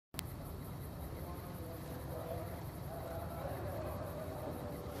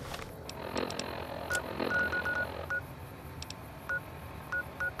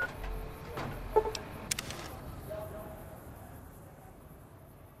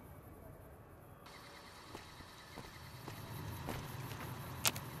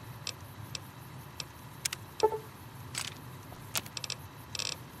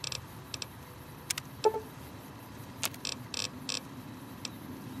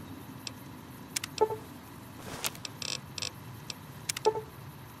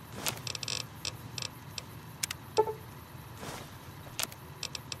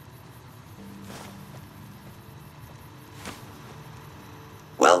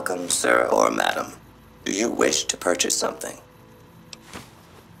Welcome, sir or madam. Do you wish to purchase something?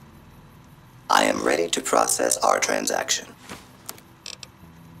 I am ready to process our transaction.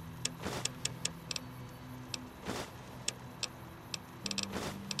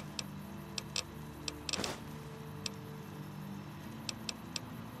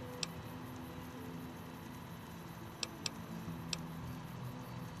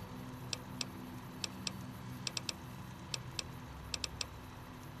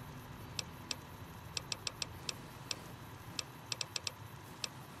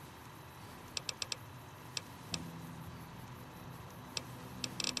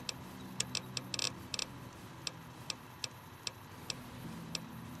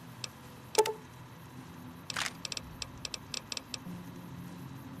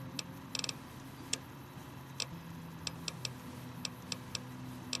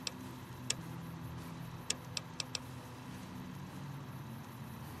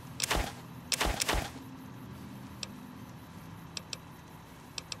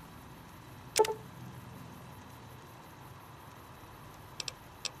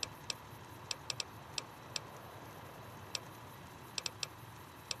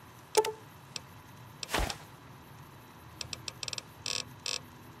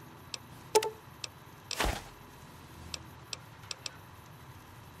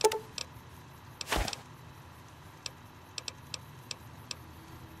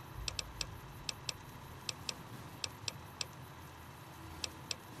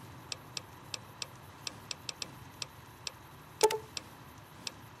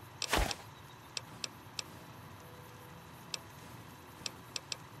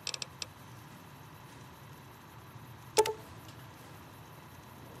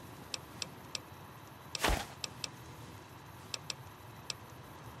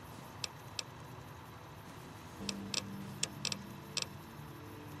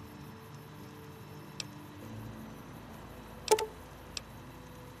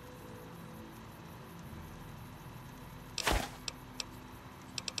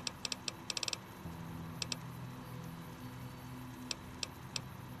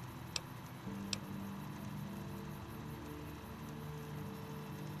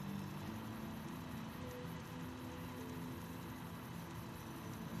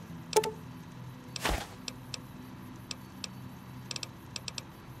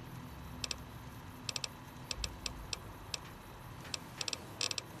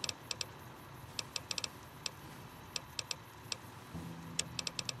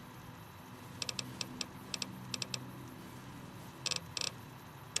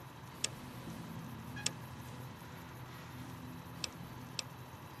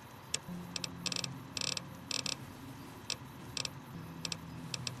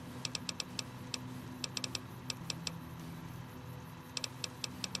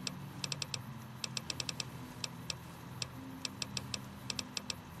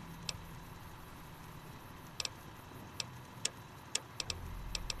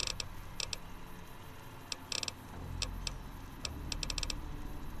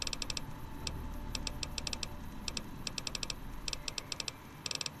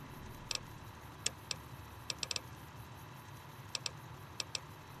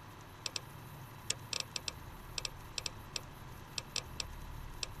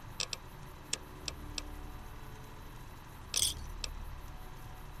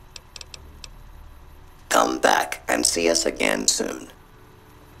 Come back and see us again soon.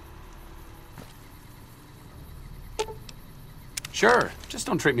 Sure, just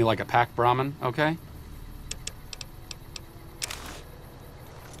don't treat me like a pack Brahmin, okay?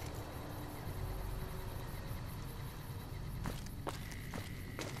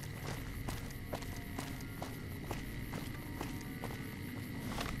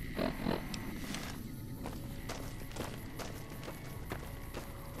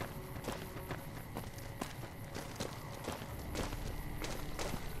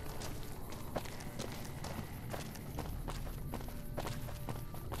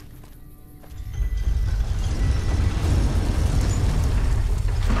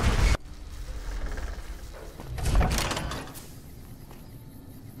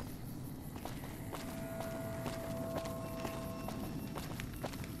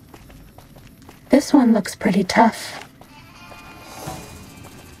 This one looks pretty tough.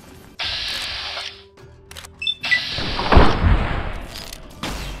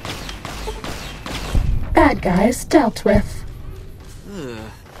 Bad guys dealt with.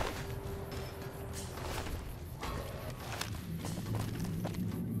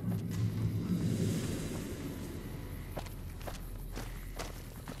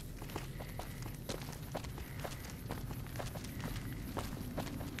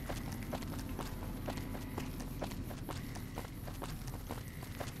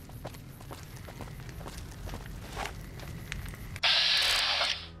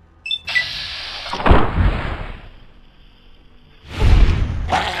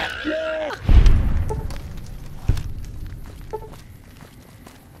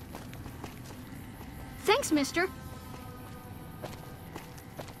 Thanks, mister.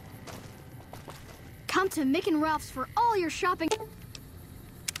 Come to Mick and Ralph's for all your shopping.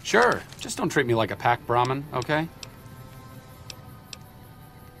 Sure, just don't treat me like a pack Brahmin, okay?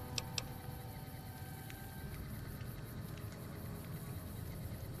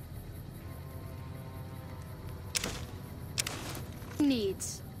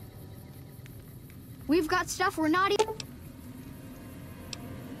 Needs. We've got stuff we're not even...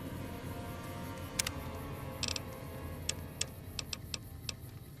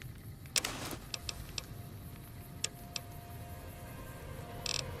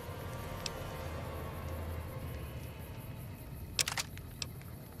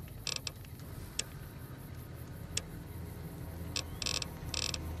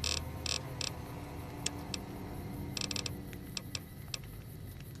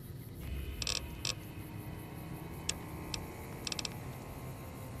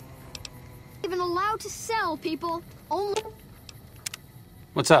 even allowed to sell, people. Only...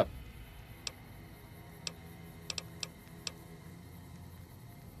 What's up?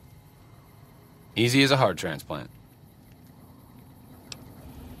 Easy as a heart transplant.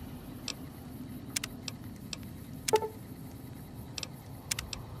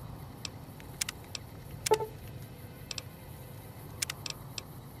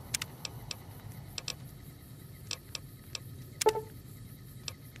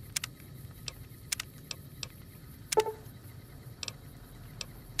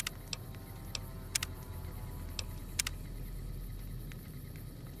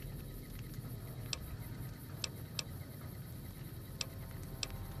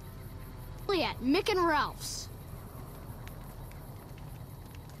 at Mick and Ralph's.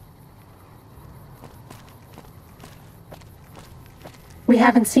 We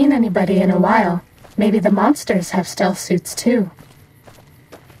haven't seen anybody in a while. Maybe the monsters have stealth suits too.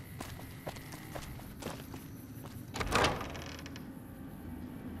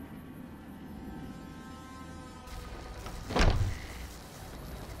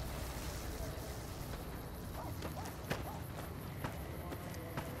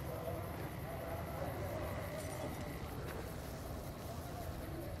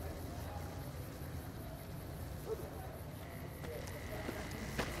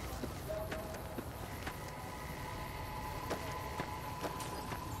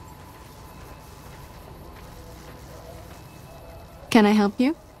 Can I help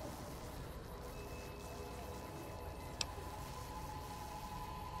you?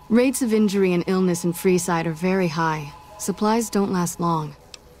 Rates of injury and illness in Freeside are very high. Supplies don't last long.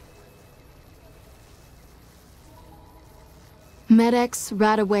 Med-X,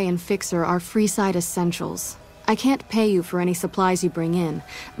 Radaway, and Fixer are Freeside essentials. I can't pay you for any supplies you bring in,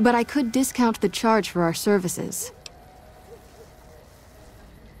 but I could discount the charge for our services.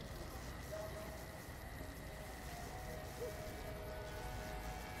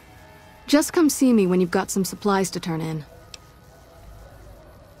 Just come see me when you've got some supplies to turn in.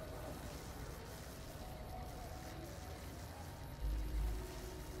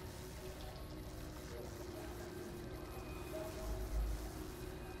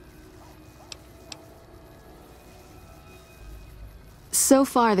 So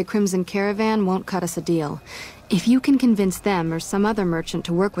far, the Crimson Caravan won't cut us a deal. If you can convince them or some other merchant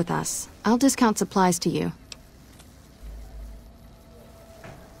to work with us, I'll discount supplies to you.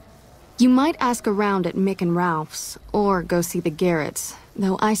 You might ask around at Mick and Ralph's, or go see the Garretts,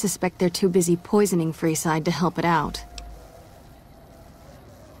 though I suspect they're too busy poisoning Freeside to help it out.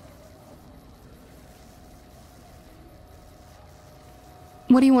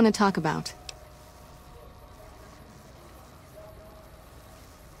 What do you want to talk about?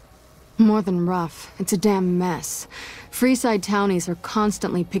 More than rough. It's a damn mess. Freeside townies are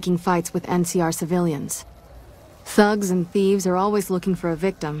constantly picking fights with NCR civilians. Thugs and thieves are always looking for a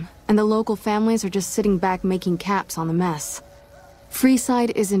victim, and the local families are just sitting back making caps on the mess.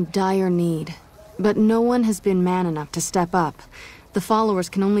 Freeside is in dire need, but no one has been man enough to step up. The followers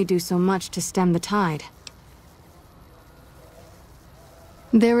can only do so much to stem the tide.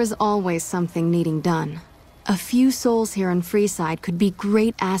 There is always something needing done. A few souls here in Freeside could be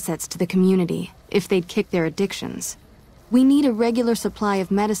great assets to the community if they'd kick their addictions. We need a regular supply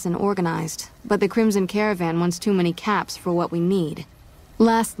of medicine organized, but the Crimson Caravan wants too many caps for what we need.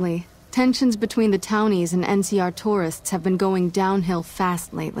 Lastly, tensions between the townies and NCR tourists have been going downhill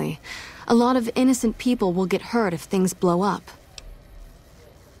fast lately. A lot of innocent people will get hurt if things blow up.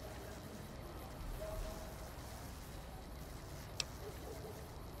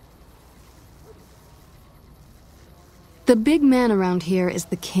 The big man around here is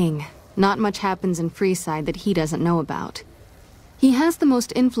the king. Not much happens in Freeside that he doesn't know about. He has the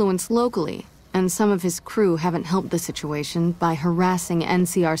most influence locally, and some of his crew haven't helped the situation by harassing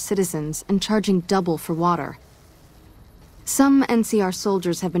NCR citizens and charging double for water. Some NCR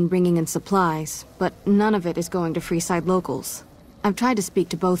soldiers have been bringing in supplies, but none of it is going to Freeside locals. I've tried to speak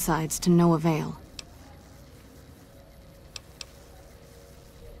to both sides to no avail.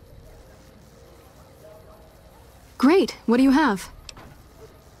 Great, what do you have?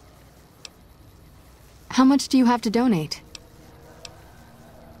 How much do you have to donate?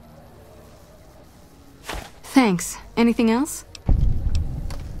 Thanks. Anything else?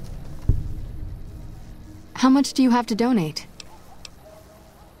 How much do you have to donate?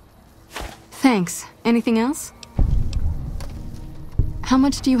 Thanks. Anything else? How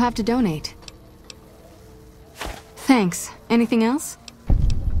much do you have to donate? Thanks. Anything else?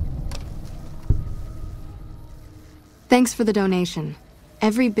 Thanks for the donation.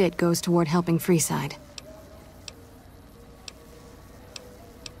 Every bit goes toward helping Freeside.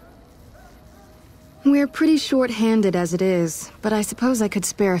 We're pretty short-handed as it is, but I suppose I could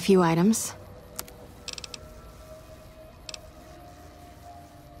spare a few items.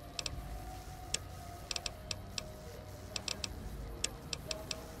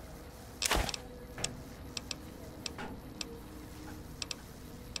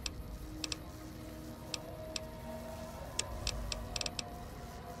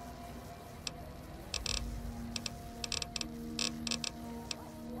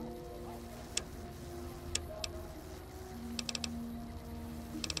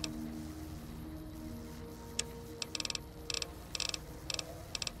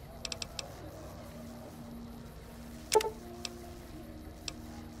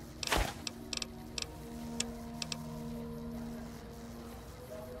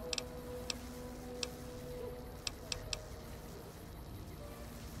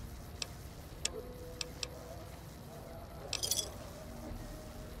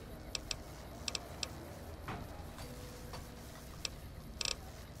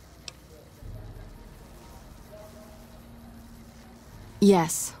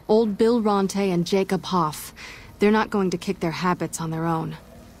 Yes, old Bill Ronte and Jacob Hoff. They're not going to kick their habits on their own.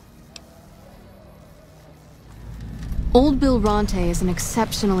 Old Bill Ronte is an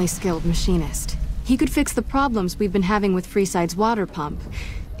exceptionally skilled machinist. He could fix the problems we've been having with Freeside's water pump,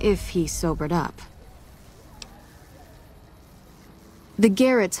 if he sobered up. The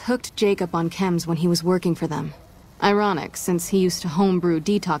Garretts hooked Jacob on chems when he was working for them. Ironic, since he used to homebrew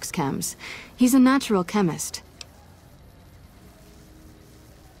detox chems. He's a natural chemist.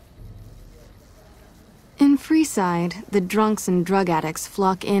 In Freeside, the drunks and drug addicts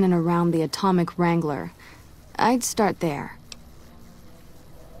flock in and around the Atomic Wrangler. I'd start there.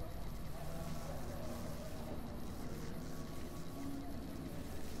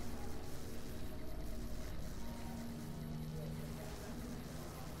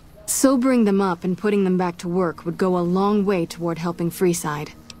 Sobering them up and putting them back to work would go a long way toward helping Freeside.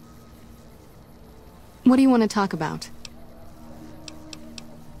 What do you want to talk about?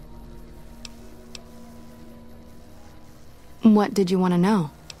 What did you want to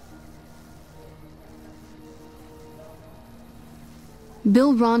know?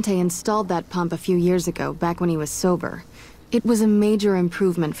 Bill Ronte installed that pump a few years ago, back when he was sober. It was a major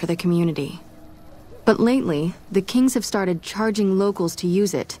improvement for the community. But lately, the Kings have started charging locals to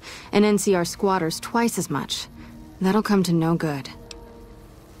use it, and NCR squatters twice as much. That'll come to no good.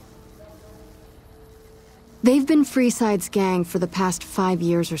 They've been Freeside's gang for the past 5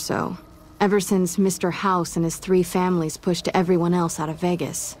 years or so. Ever since Mr. House and his 3 families pushed everyone else out of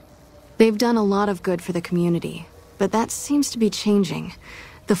Vegas. They've done a lot of good for the community, but that seems to be changing.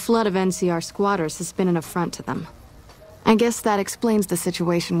 The flood of NCR squatters has been an affront to them. I guess that explains the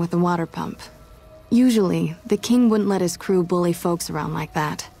situation with the water pump. Usually, the King wouldn't let his crew bully folks around like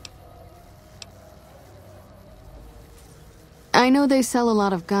that. I know they sell a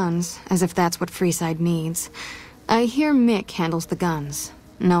lot of guns, as if that's what Freeside needs. I hear Mick handles the guns.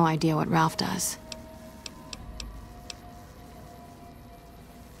 No idea what Ralph does.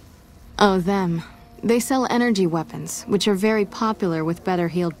 Oh, them. They sell energy weapons, which are very popular with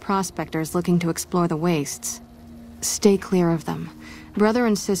better-heeled prospectors looking to explore the wastes. Stay clear of them. Brother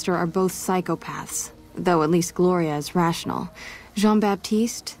and sister are both psychopaths, though at least Gloria is rational.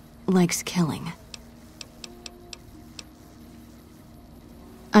 Jean-Baptiste likes killing.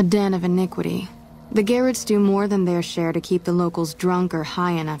 A den of iniquity. The Garretts do more than their share to keep the locals drunk or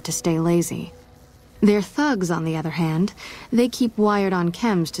high enough to stay lazy. Their thugs, on the other hand, they keep wired on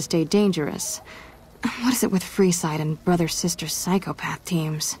chems to stay dangerous. What is it with Freeside and brother-sister psychopath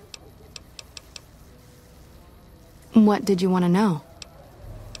teams? What did you want to know?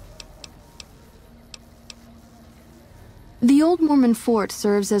 The Old Mormon Fort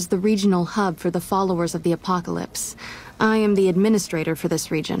serves as the regional hub for the followers of the Apocalypse. I am the administrator for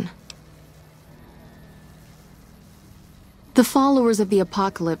this region. The followers of the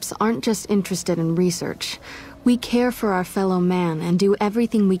Apocalypse aren't just interested in research. We care for our fellow man and do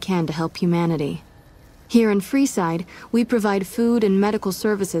everything we can to help humanity. Here in Freeside, we provide food and medical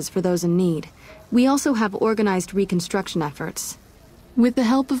services for those in need. We also have organized reconstruction efforts. With the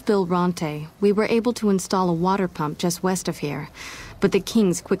help of Bill Ronte, we were able to install a water pump just west of here, but the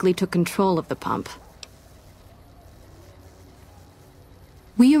Kings quickly took control of the pump.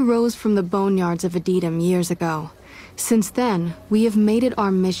 We arose from the boneyards of Edidam years ago. Since then, we have made it our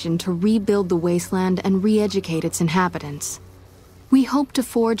mission to rebuild the wasteland and re-educate its inhabitants. We hope to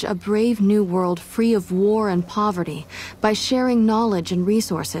forge a brave new world free of war and poverty by sharing knowledge and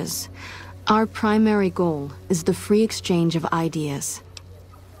resources. Our primary goal is the free exchange of ideas.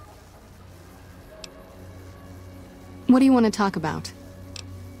 What do you want to talk about?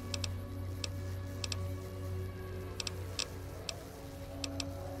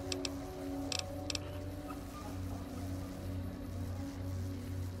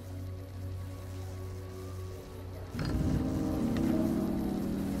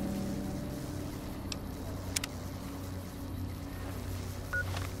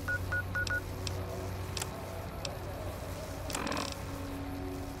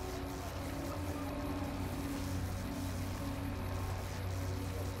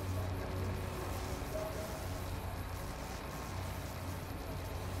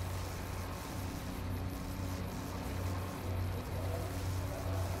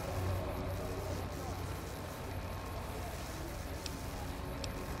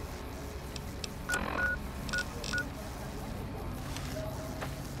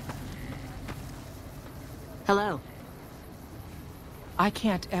 Hello. I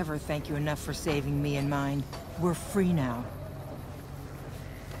can't ever thank you enough for saving me and mine. We're free now.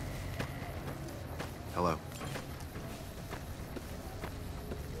 Hello.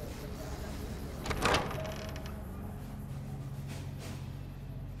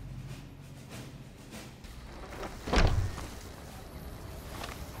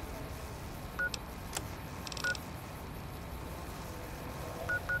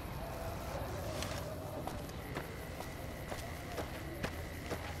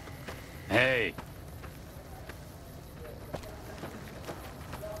 Hey.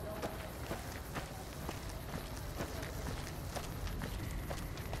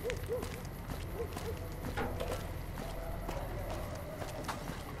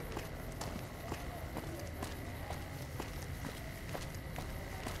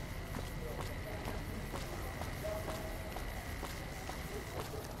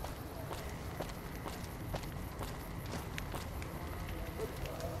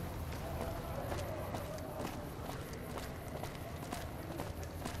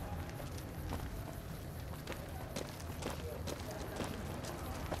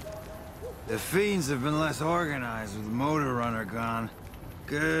 The Fiends have been less organized with the motor runner gone.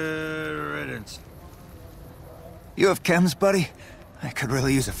 Good riddance. You have chems, buddy? I could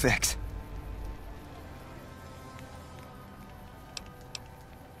really use a fix.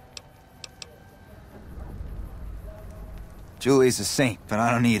 Julie's a saint, but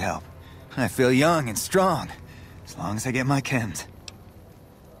I don't need help. I feel young and strong, as long as I get my chems.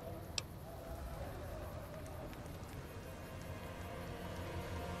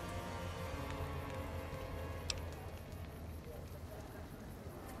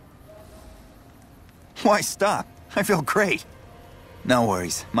 Why stop? I feel great. No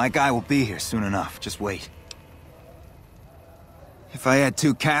worries. My guy will be here soon enough. Just wait. If I had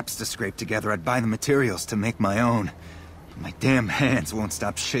 2 caps to scrape together, I'd buy the materials to make my own. My damn hands won't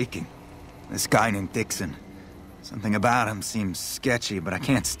stop shaking. This guy named Dixon. Something about him seems sketchy, but I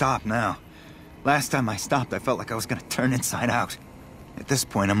can't stop now. Last time I stopped, I felt like I was gonna turn inside out. At this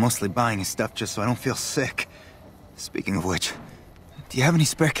point, I'm mostly buying his stuff just so I don't feel sick. Speaking of which, do you have any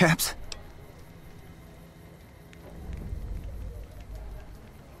spare caps?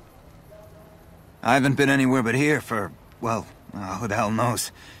 I haven't been anywhere but here for, well, who the hell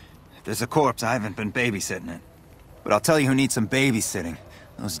knows. If there's a corpse, I haven't been babysitting it. But I'll tell you who needs some babysitting.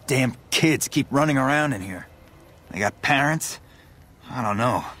 Those damn kids keep running around in here. They got parents? I don't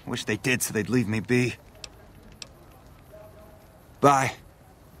know. Wish they did so they'd leave me be. Bye.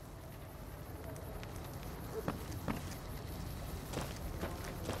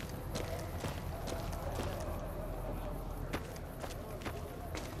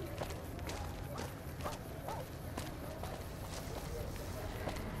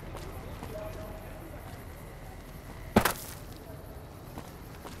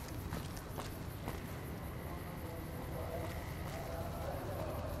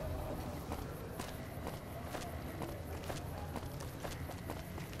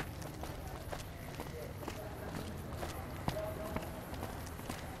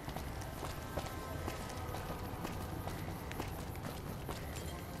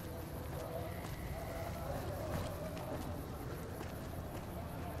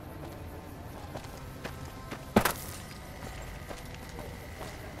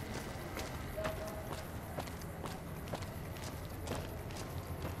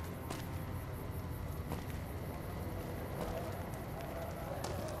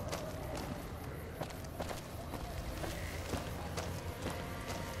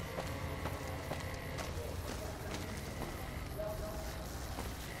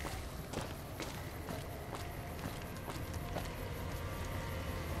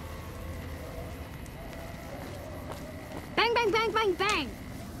 bang, bang, bang, bang!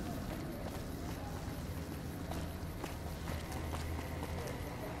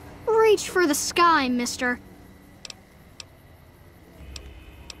 Reach for the sky, mister.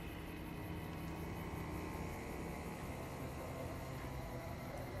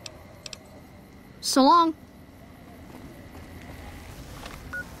 So long.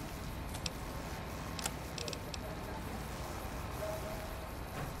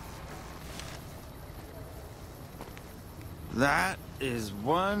 That is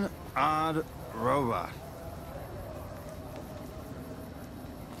one odd robot.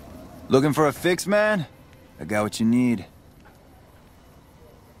 Looking for a fix, man? I got what you need.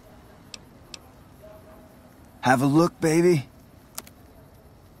 Have a look, baby.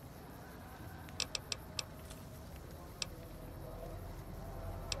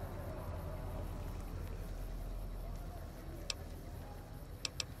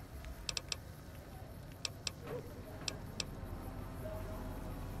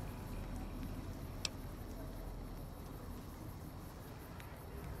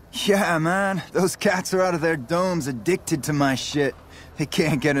 Yeah, man. Those cats are out of their domes addicted to my shit. They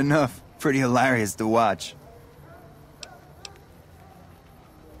can't get enough. Pretty hilarious to watch.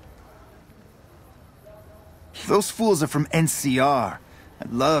 Those fools are from NCR. I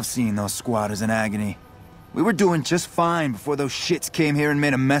love seeing those squatters in agony. We were doing just fine before those shits came here and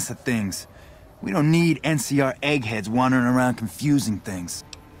made a mess of things. We don't need NCR eggheads wandering around confusing things.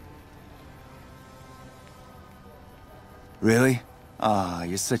 Really? Ah,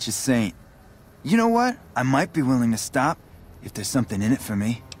 you're such a saint. You know what? I might be willing to stop, if there's something in it for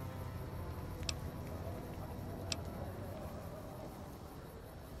me.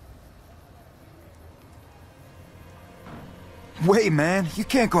 Wait, man, you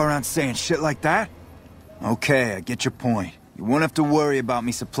can't go around saying shit like that. Okay, I get your point. You won't have to worry about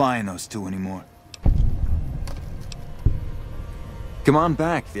me supplying those two anymore. Come on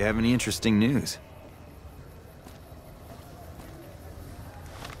back if you have any interesting news.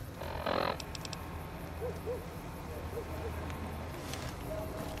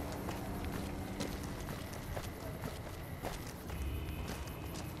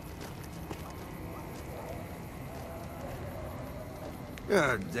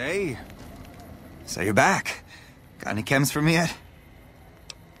 Good day. So you're back. Got any chems for me yet?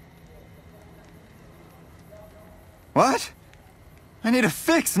 What? I need a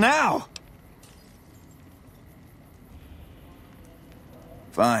fix now!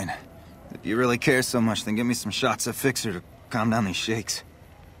 Fine. If you really care so much, then give me some shots of Fixer to calm down these shakes.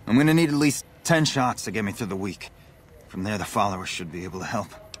 I'm gonna need at least 10 shots to get me through the week. From there, the followers should be able to help.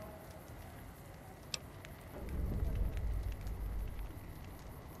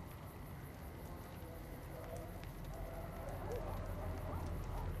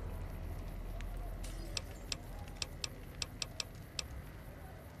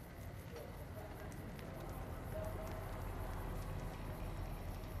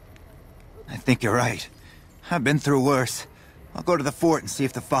 I think you're right. I've been through worse. I'll go to the fort and see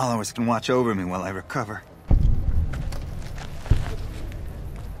if the followers can watch over me while I recover.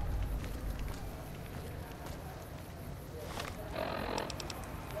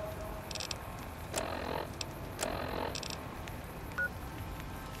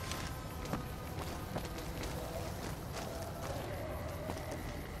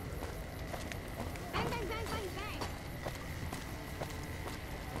 Bang, bang, bang, bang, bang!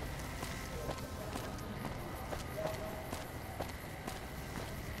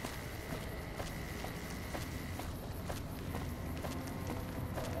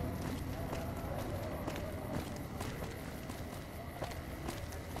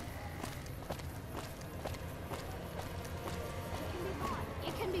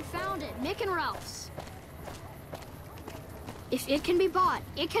 It can be found at Mick and Ralph's. If it can be bought,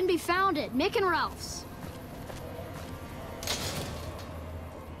 it can be found at Mick and Ralph's.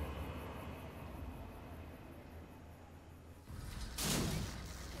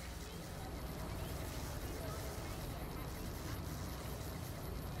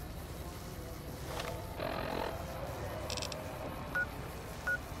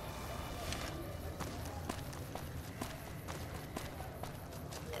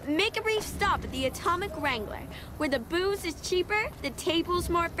 Make a brief stop at the Atomic Wrangler, where the booze is cheaper, the table's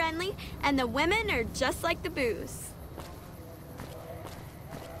more friendly, and the women are just like the booze.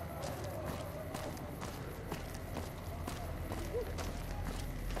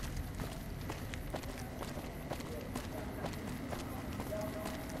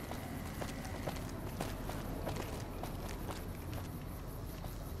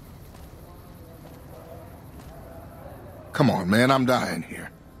 Come on, man, I'm dying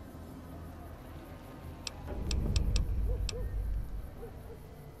here.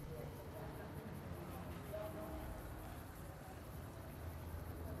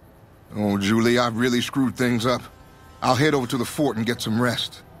 Oh, Julie, I've really screwed things up. I'll head over to the fort and get some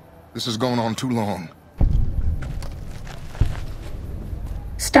rest. This has gone on too long.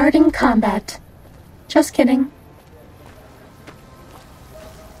 Starting combat. Just kidding.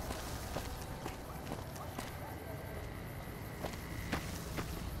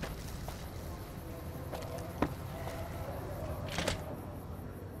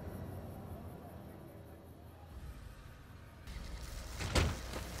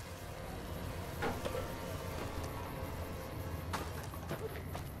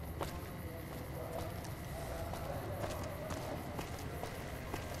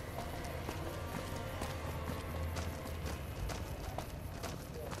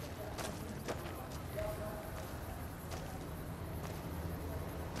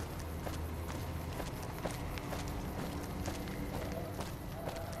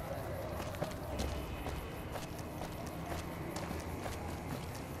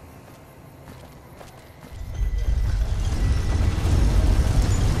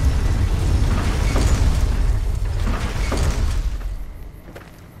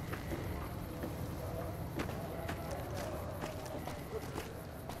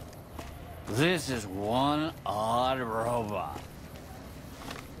 This is one odd robot.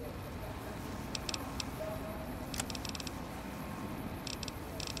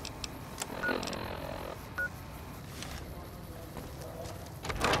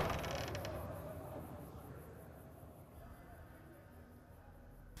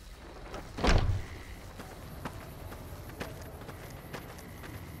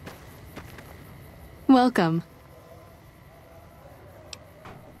 Welcome.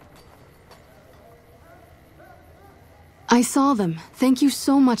 I saw them. Thank you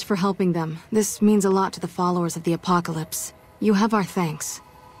so much for helping them. This means a lot to the followers of the Apocalypse. You have our thanks.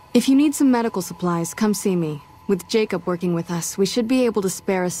 If you need some medical supplies, come see me. With Jacob working with us, we should be able to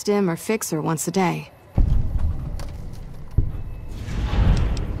spare a stim or fixer once a day.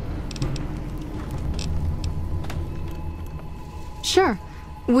 Sure.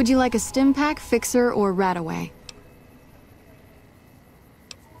 Would you like a stim pack, fixer, or Radaway?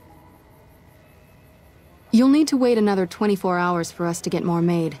 You'll need to wait another 24 hours for us to get more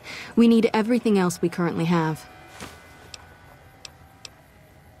made. We need everything else we currently have.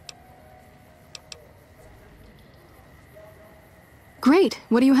 Great,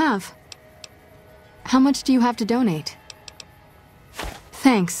 what do you have? How much do you have to donate?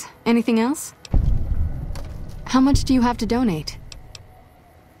 Thanks. Anything else? How much do you have to donate?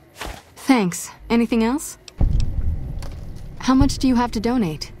 Thanks. Anything else? How much do you have to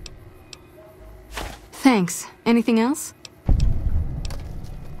donate? Thanks. Anything else?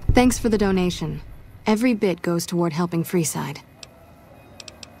 Thanks for the donation. Every bit goes toward helping Freeside.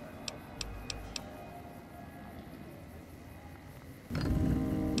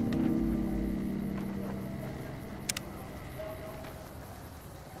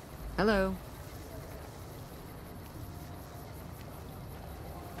 Hello.